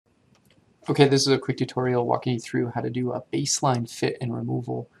Okay, this is a quick tutorial walking you through how to do a baseline fit and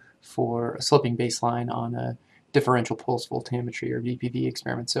removal for a sloping baseline on a differential pulse voltammetry or DPV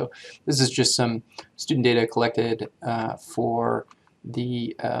experiment. So this is just some student data collected for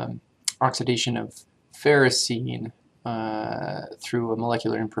the oxidation of ferrocene through a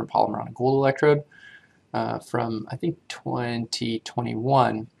molecular imprint polymer on a gold electrode from I think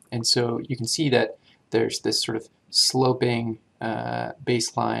 2021. And so you can see that there's this sort of sloping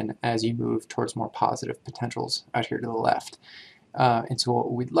baseline as you move towards more positive potentials out here to the left. And so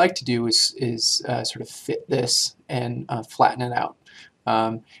what we'd like to do is sort of fit this and flatten it out.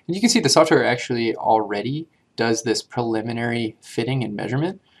 And you can see the software actually already does this preliminary fitting and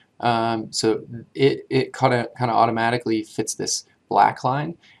measurement. So it kind of automatically fits this black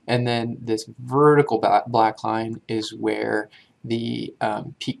line, and then this vertical black line is where the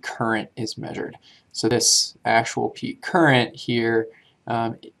peak current is measured. So this actual peak current here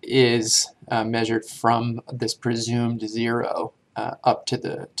is measured from this presumed zero up to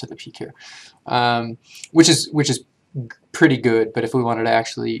the peak here, which is pretty good. But if we wanted to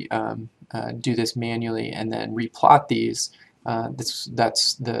actually do this manually and then replot these,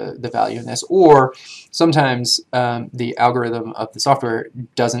 that's the value in this. Or sometimes the algorithm of the software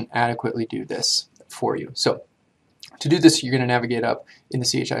doesn't adequately do this for you. So to do this, you're going to navigate up in the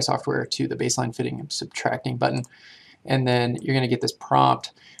CHI software to the baseline fitting and subtracting button, and then you're going to get this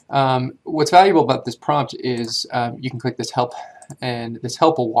prompt. What's valuable about this prompt is you can click this help, and this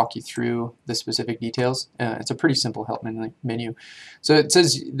help will walk you through the specific details. It's a pretty simple help menu. So it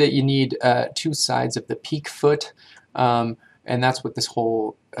says that you need 2 sides of the peak foot, and that's what this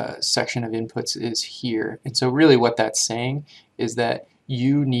whole section of inputs is here. And so really what that's saying is that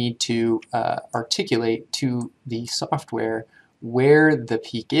you need to articulate to the software where the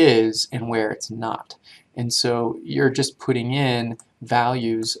peak is and where it's not. And so you're just putting in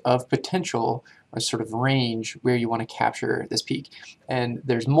values of potential, or sort of range, where you want to capture this peak. And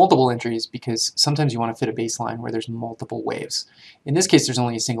there's multiple entries because sometimes you want to fit a baseline where there's multiple waves. In this case, there's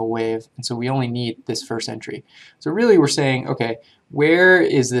only a single wave, and so we only need this first entry. So really we're saying, okay, where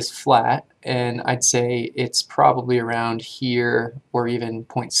is this flat? And I'd say it's probably around here, or even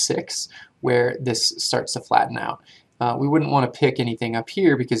 0.6, where this starts to flatten out. We wouldn't want to pick anything up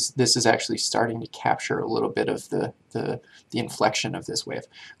here because this is actually starting to capture a little bit of the inflection of this wave.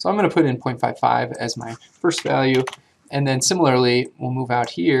 So I'm going to put in 0.55 as my first value, and then similarly we'll move out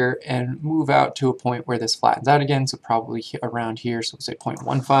here and move out to a point where this flattens out again, so probably around here, so we'll say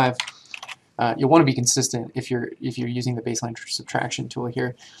 0.15. You'll want to be consistent if you're using the baseline subtraction tool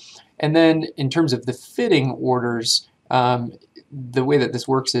here. And then in terms of the fitting orders, the way that this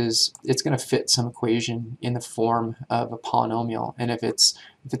works is it's going to fit some equation in the form of a polynomial, and if it's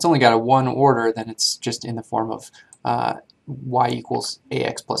only got a 1 order, then it's just in the form of y equals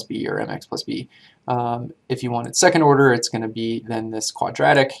ax plus b or mx plus b. If you wanted second order, it's going to be then this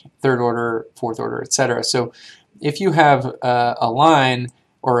quadratic, third order, fourth order, etc. So if you have a line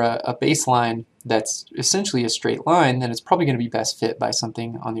or a baseline that's essentially a straight line, then it's probably going to be best fit by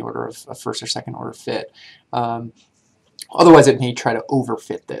something on the order of a first or second order fit. Otherwise, it may try to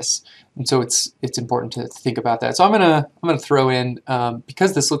overfit this, and so it's important to think about that. So I'm gonna throw in,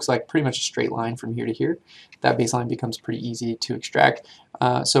 because this looks like pretty much a straight line from here to here, that baseline becomes pretty easy to extract.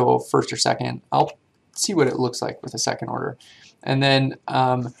 So first or second, I'll see what it looks like with a second order, and then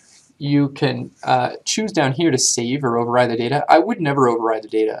you can choose down here to save or override the data. I would never override the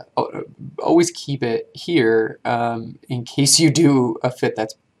data. Always keep it here in case you do a fit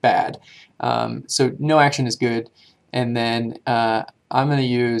that's bad. So no action is good. And then I'm going to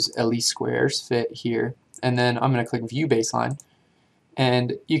use a least squares fit here, and then I'm going to click View Baseline,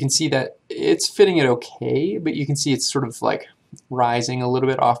 and you can see that it's fitting it okay, but you can see it's sort of like rising a little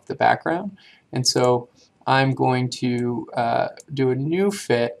bit off the background, and so I'm going to do a new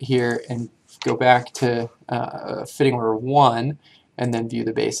fit here and go back to fitting order 1 and then view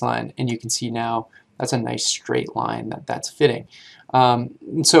the baseline, and you can see now that's a nice straight line that's fitting.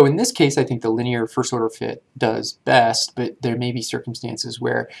 So in this case, I think the linear first order fit does best, but there may be circumstances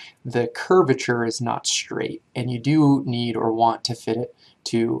where the curvature is not straight, and you do need or want to fit it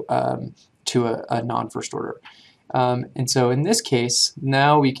to a non-first order. And so in this case,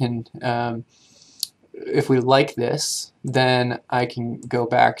 now we can, if we like this, then I can go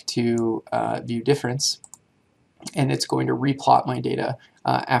back to view difference, and it's going to replot my data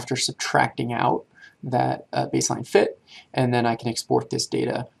after subtracting out that baseline fit, and then I can export this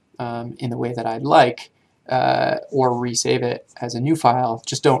data in the way that I'd like, or resave it as a new file.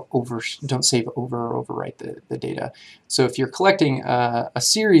 Just don't save over or overwrite the data. So if you're collecting a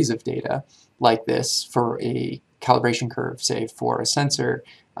series of data like this for a calibration curve, say for a sensor,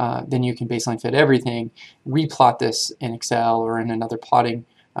 then you can baseline fit everything, replot this in Excel or in another plotting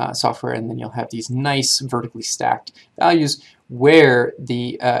software, and then you'll have these nice vertically stacked values where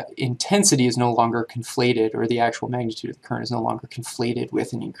the intensity is no longer conflated, or the actual magnitude of the current is no longer conflated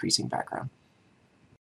with an increasing background.